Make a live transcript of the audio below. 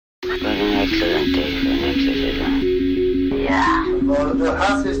Was ein excellent day für ein Exorcism. Ja. Wo du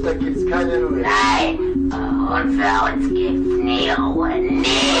hast, da gibt's keine Ruhe. Nein! Und für uns gibt's nie Ruhe. Nie!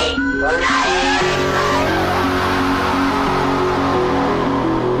 Nein!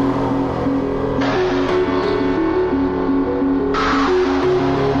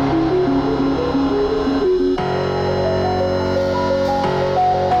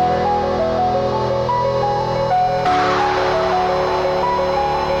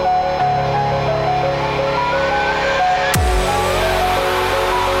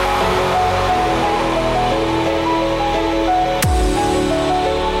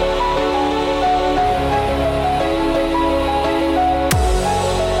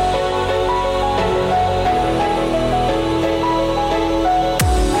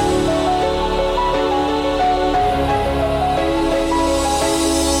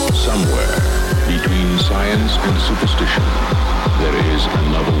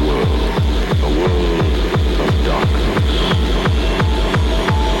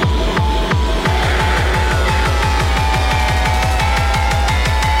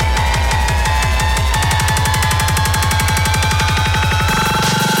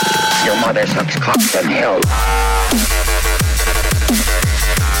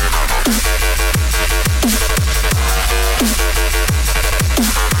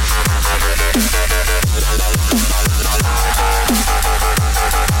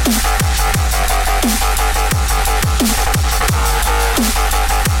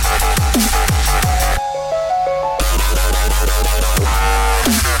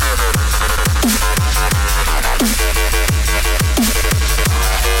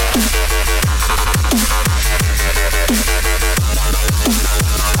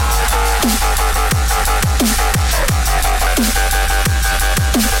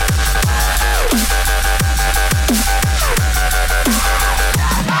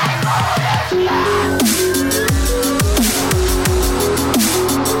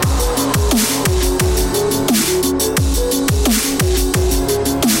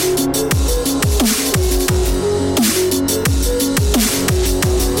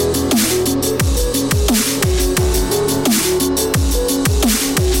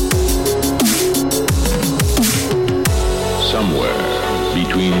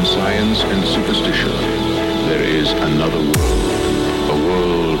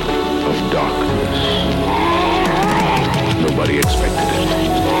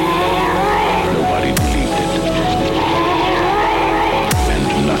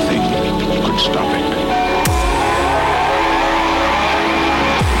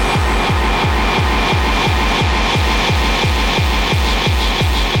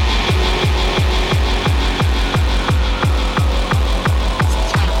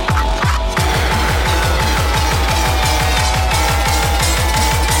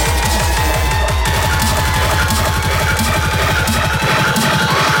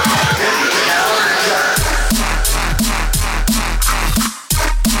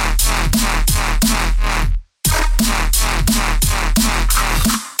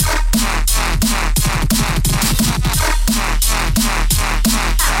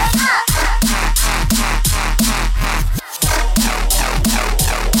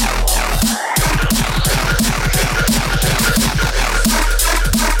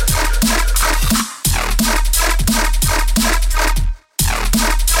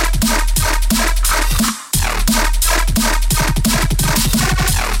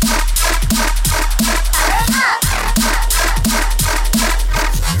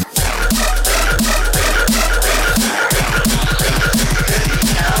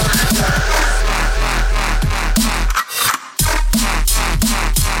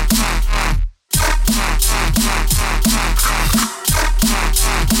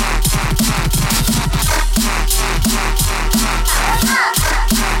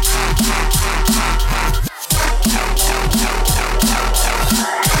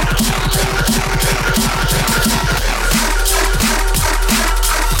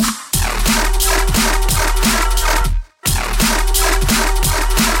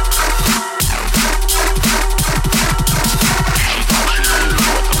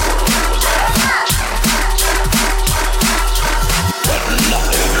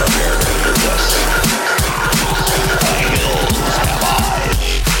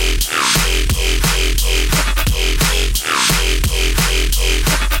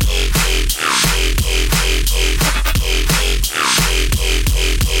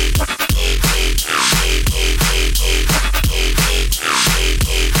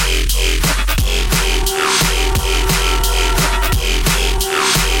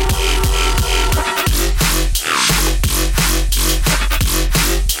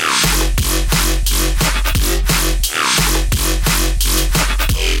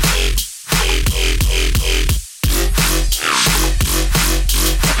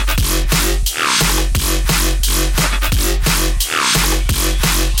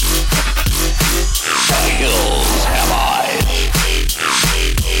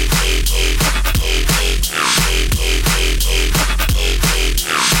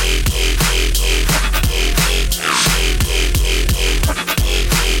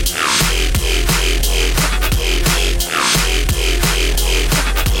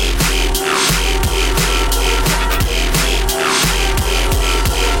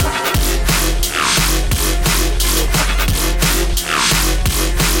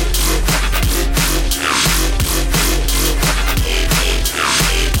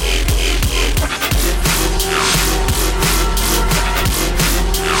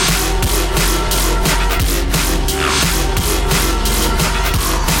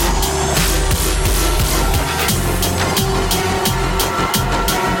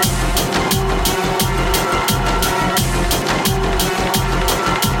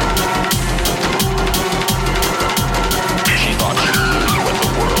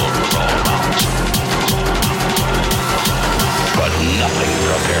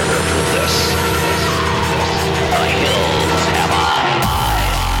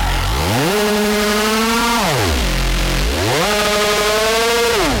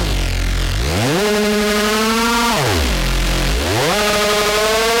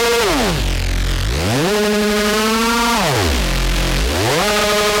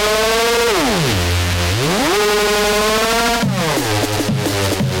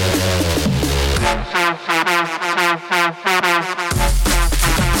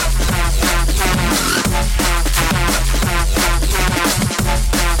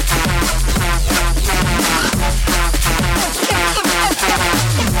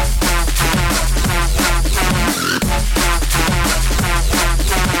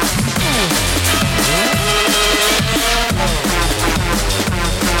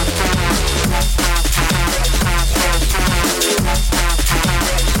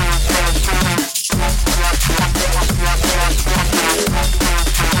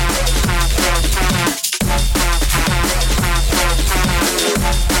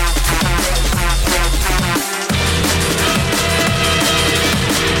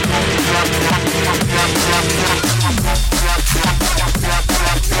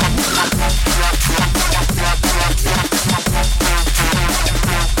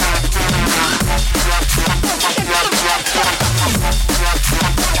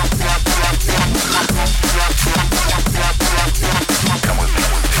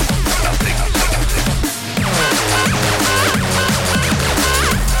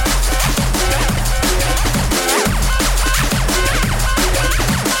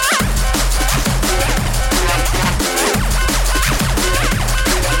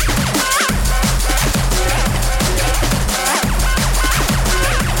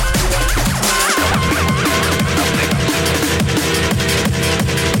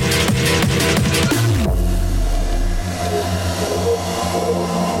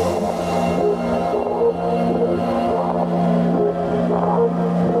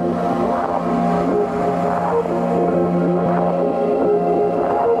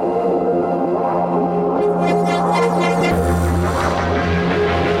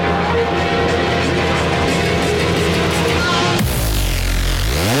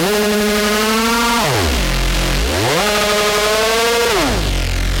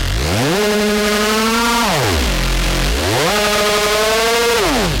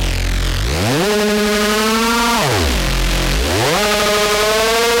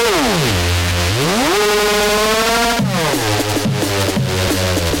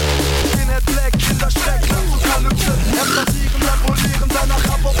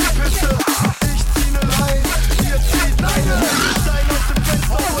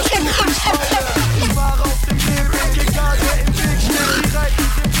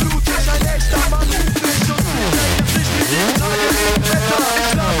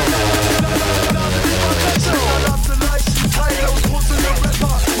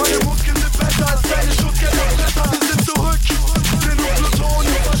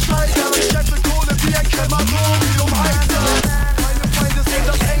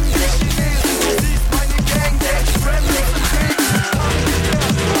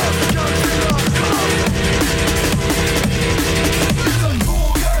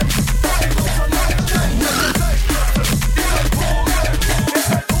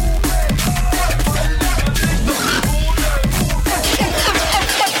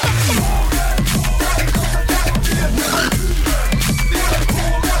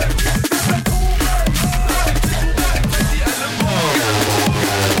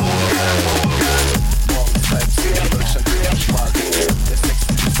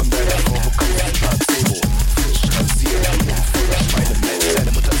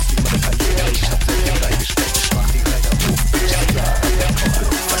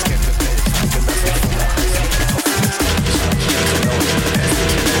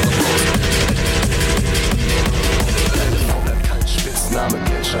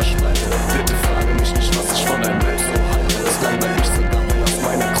 Shisha schneide. Bitte frage mich nicht, was ich von deinem Rap so halte. Es langweilt mich sogar, weil aus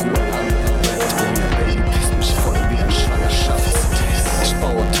meiner Crew ein anderer Welt. Oh ja, Baby, pisst mich voll wie ein Schwangerschaftstest. Ich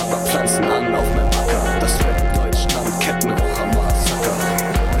baue Tabakpflanzen an auf meinem Acker. Das Rap Deutschland, Kettenraucher, Massaker.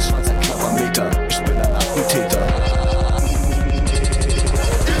 Mein Schwanz ein knapper Meter, ich bin ein Attentäter.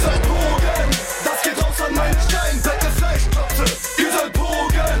 Ihr seid Pogen, das geht raus an meine Steinsäcke, Fleischklotze. Ihr seid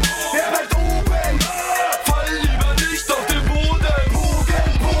Pogen, wer bleibt oben? Fall lieber nicht auf den Boden.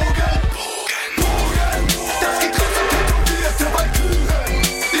 Pogen, Pogen, Pogen, Pogen, das geht raus an tätowierte Walküren.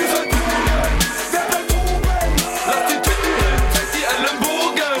 Ihr seid Pogen, wer bleibt oben? Lasst die Titten drin, zeigt die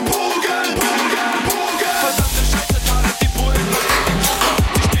Ellenbogen. Pogen, Pogen, Pogen. Verdammte Scheiße, talet die Bullen, versteckt die Drucker.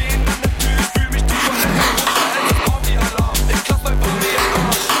 Sie stehen an der Tür, ich fühl mich tief von der Tür runter. Es ist Partyalarm, ich klapp mein Body im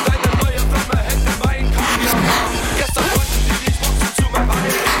Arsch. Deine neue Flamme hält in meinen Kaviar warm. Gestern wollten sie die Boxen zu meinem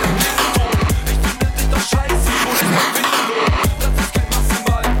eigenen Telefon. Ich finde dich doch scheiße, wo ist mein Windellohn? Das ist kein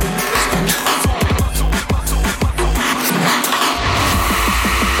Massenball, ich guck immer so, immer so, immer so, immer so, immer so.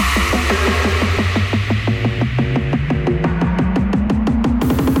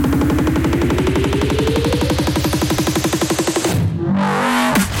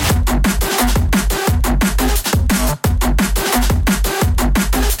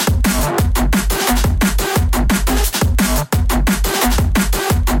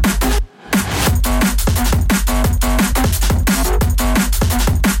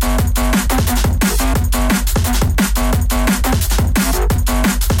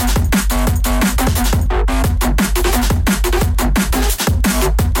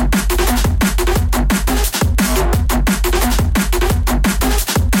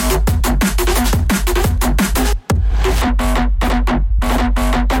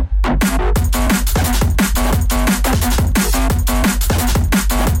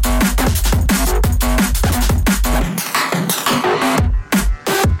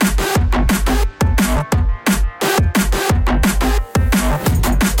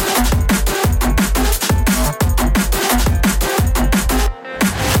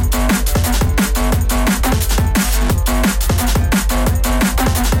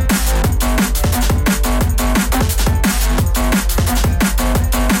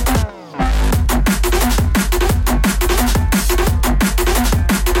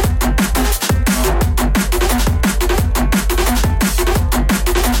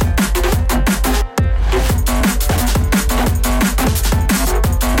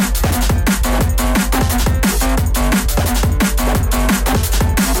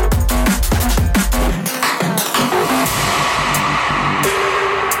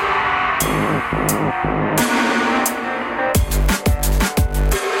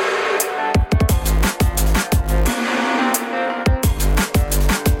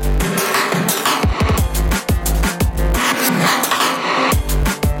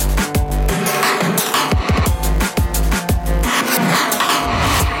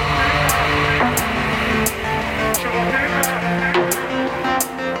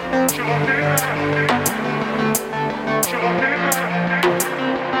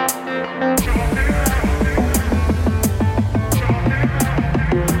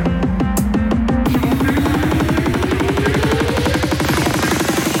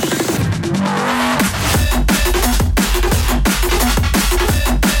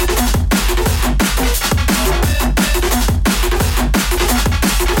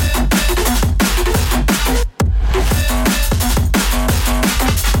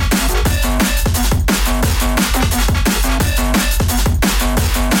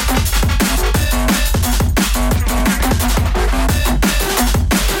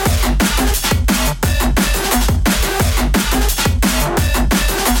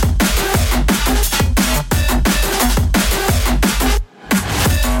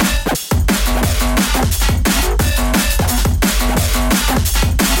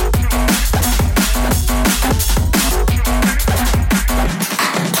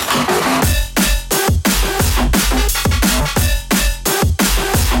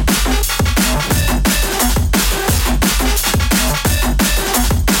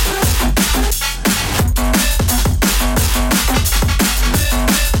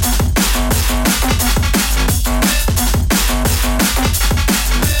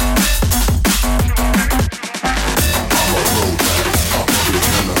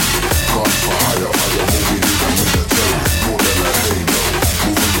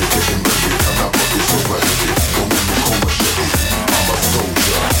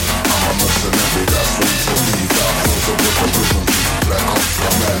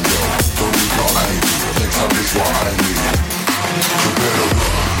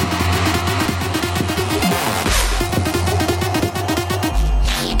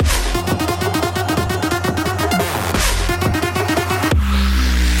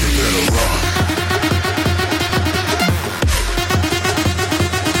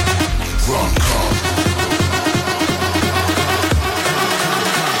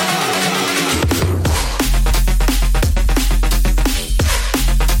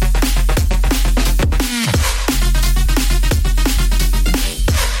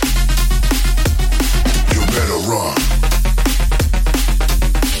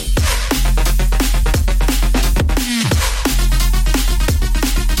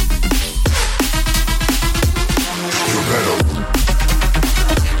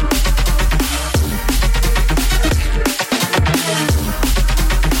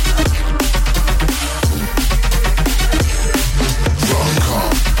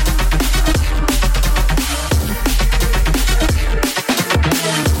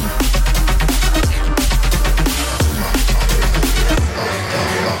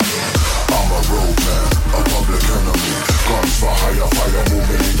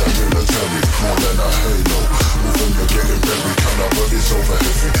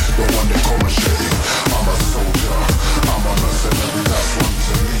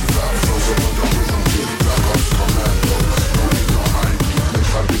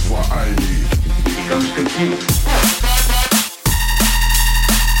 He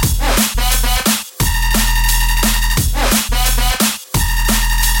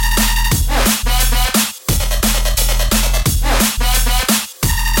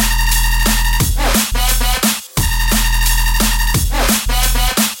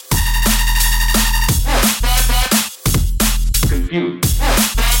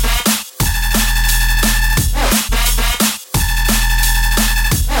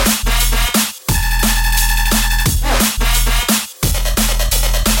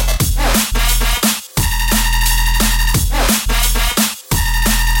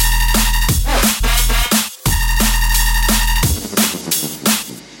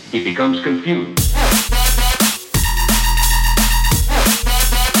becomes confused.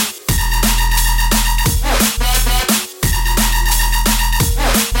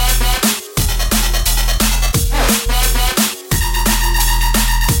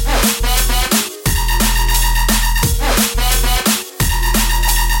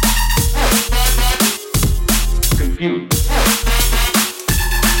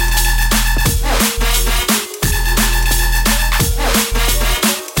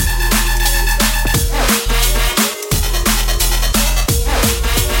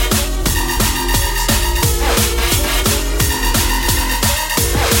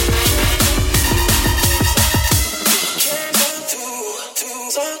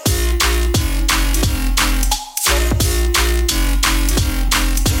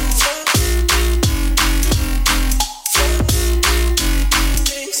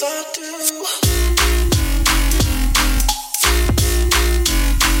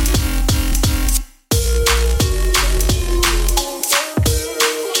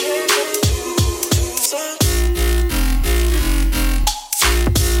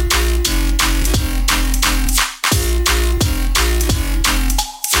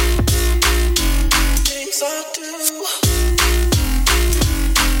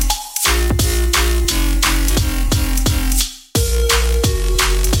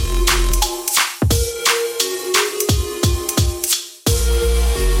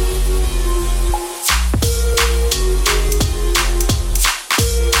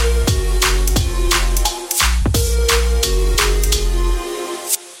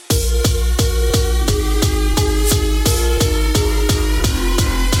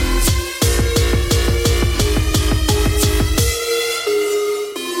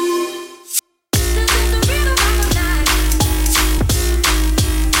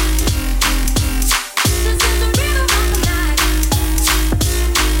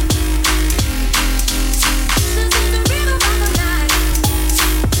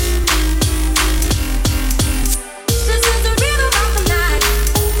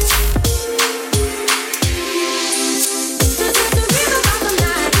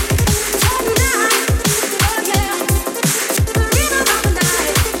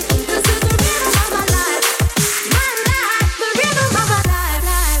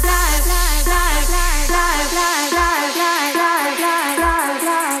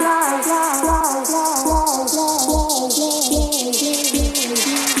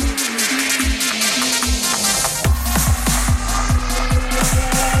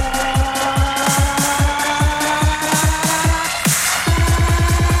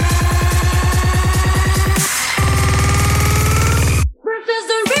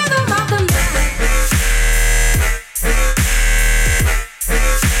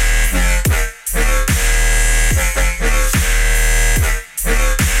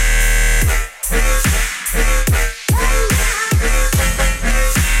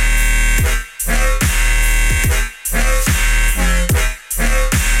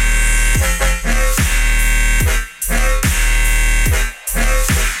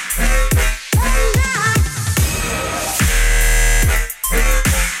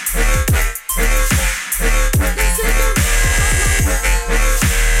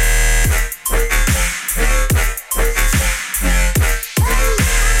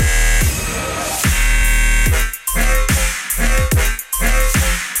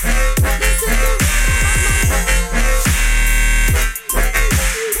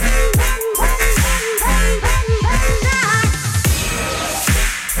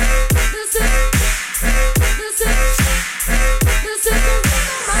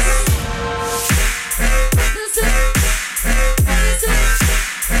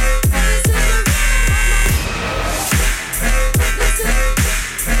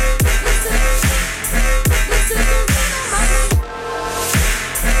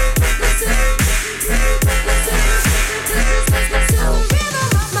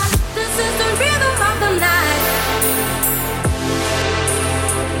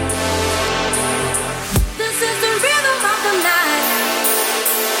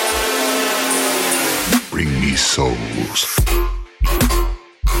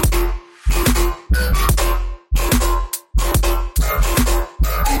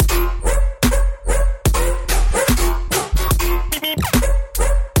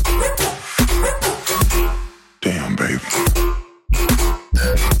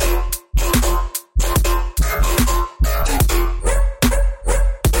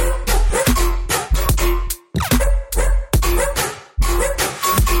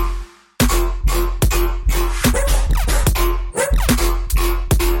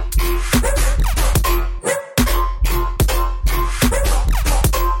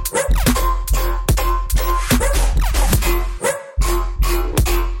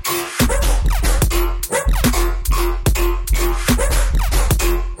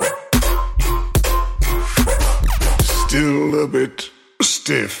 still a bit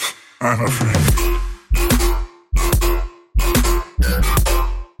stiff, I'm afraid.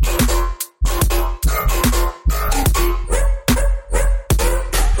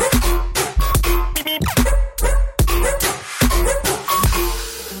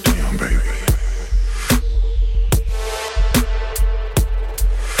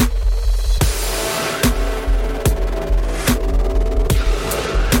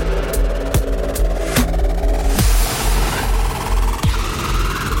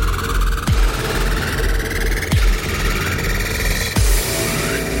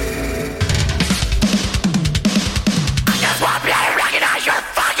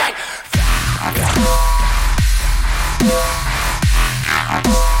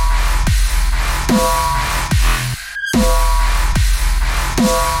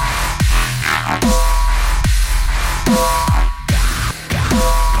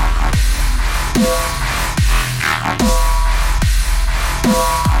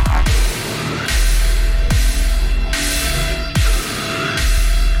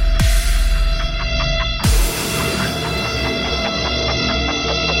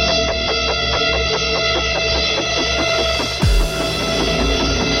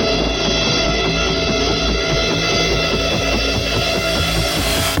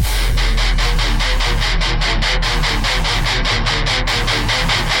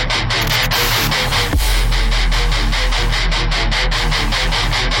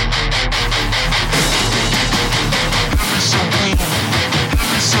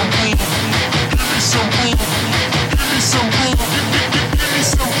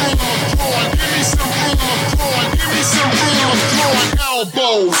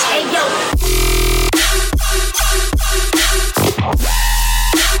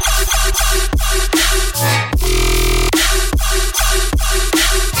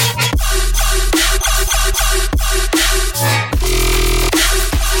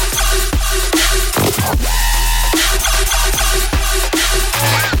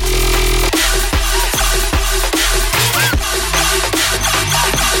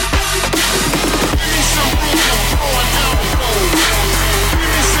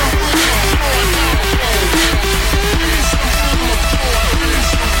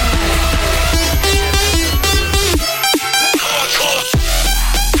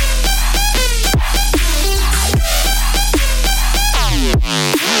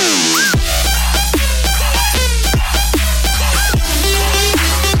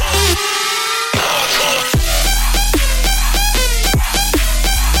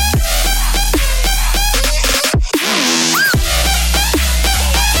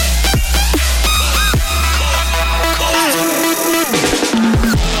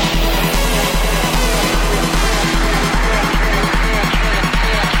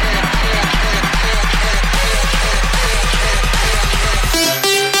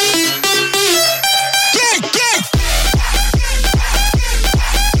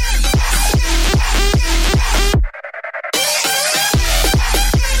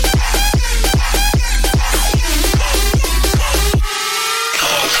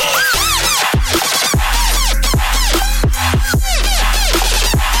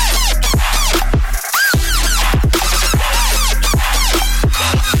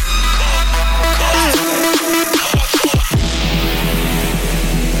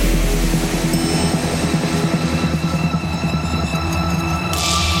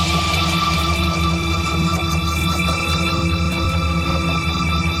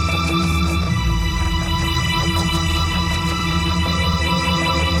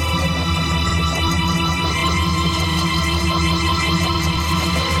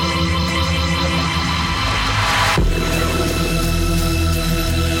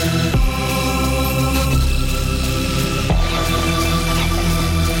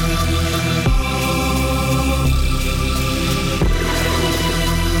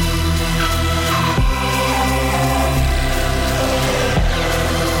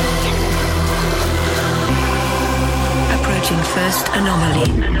 First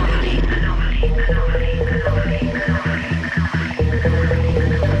Anomaly.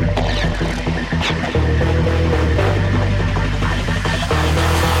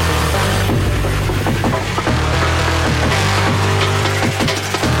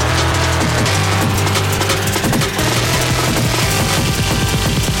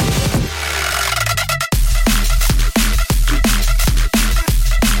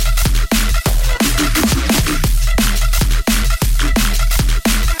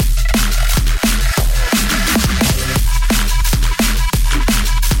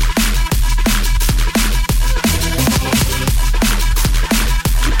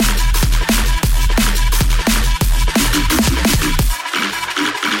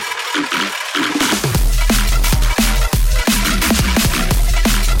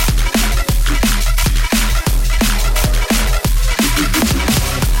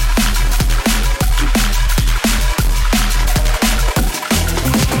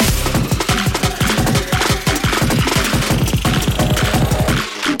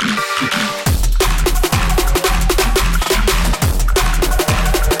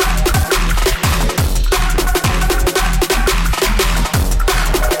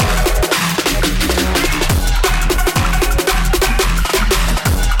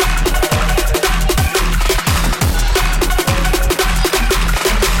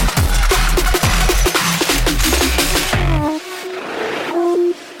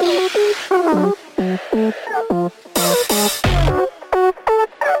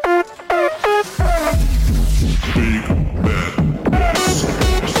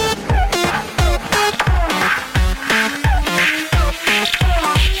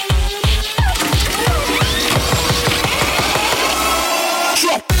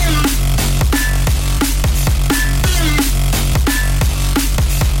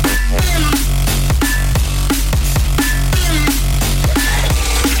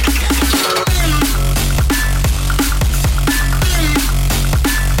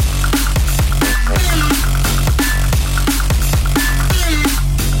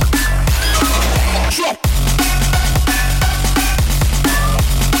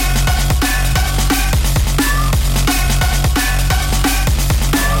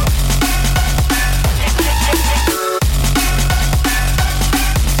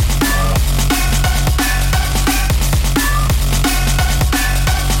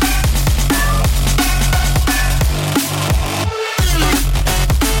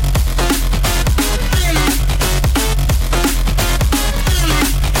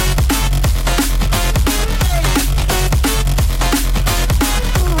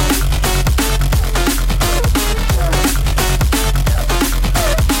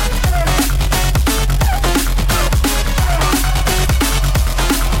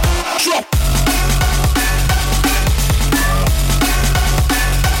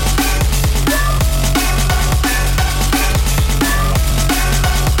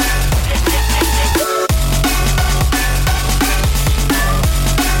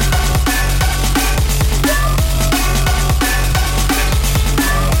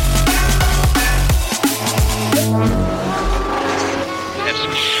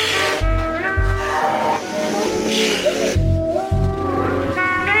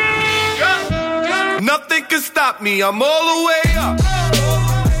 stop me, I'm all the way up.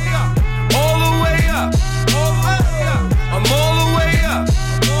 All the way up. I'm all the way up.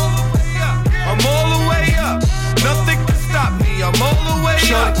 I'm all the way up. Nothing can stop me, I'm all the way up.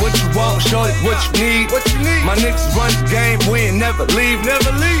 Shorty, what you want, shorty, what you need? What you need? My niggas run the game, we ain't never leave.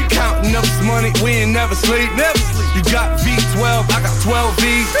 Never leave. Counting up this money, we ain't never sleep. Never sleep. You got V12, I got 12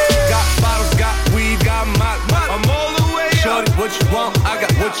 V's. Got bottles, got weed, got my. I'm all the way up. Shorty, what you want, I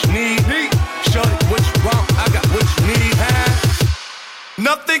got what you need. Shorty, what you want, I got what you need.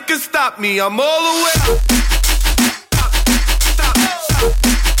 Nothing can stop me, I'm all the way up.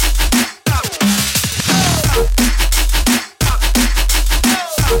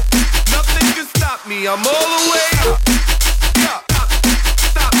 Nothing can stop me, I'm all the way up.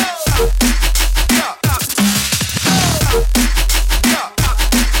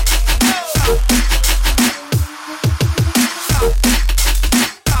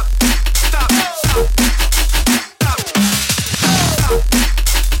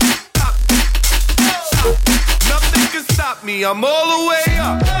 I'm all the way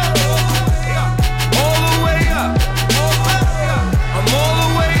up. All the way up. I'm all the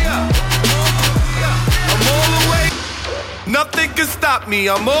way up. I'm all the way. Nothing can stop me,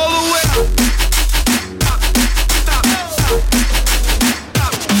 I'm all the way up.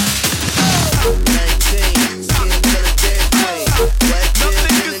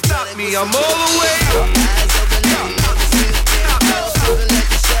 Nothing can stop me, I'm all the way up.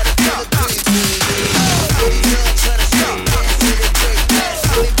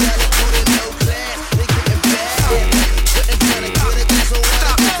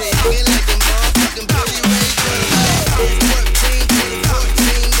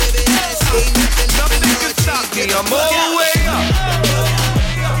 I'm all the way up.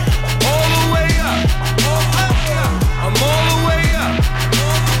 All the way up. I'm all the way up.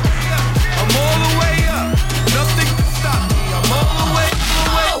 I'm all the way up. Nothing can stop me. I'm all the way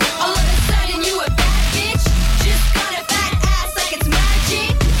up. All of a sudden you a bad bitch. Just got a fat ass like it's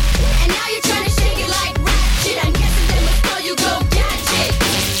magic. And now you're trying to shake it like ratchet. I'm guessing they must call you go gadget.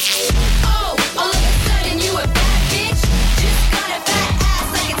 Oh, all of a sudden you a bad bitch. Just got a fat ass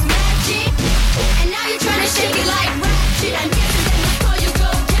like it's magic. And now you're trying to shake it like ratchet. I'm guessing they must call you go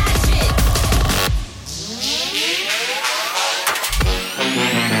gadget.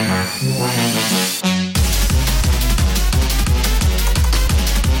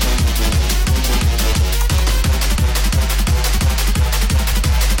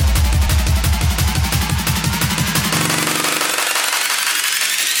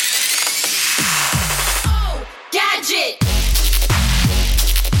 Oh, gadget.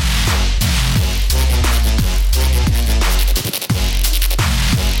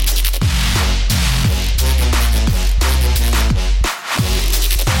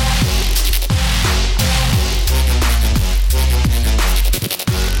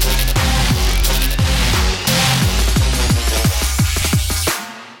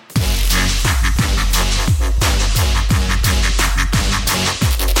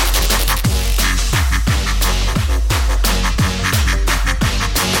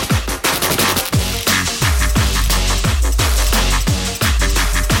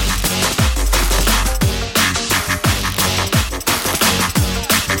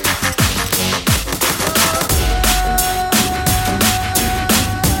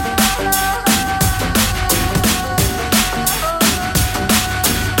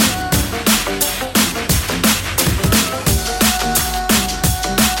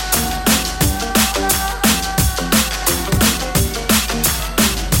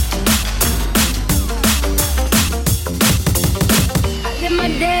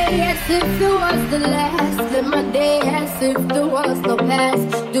 if it was the last. Live my day as if there was no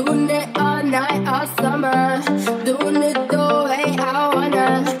past. Doing it all night, all summer. Doing it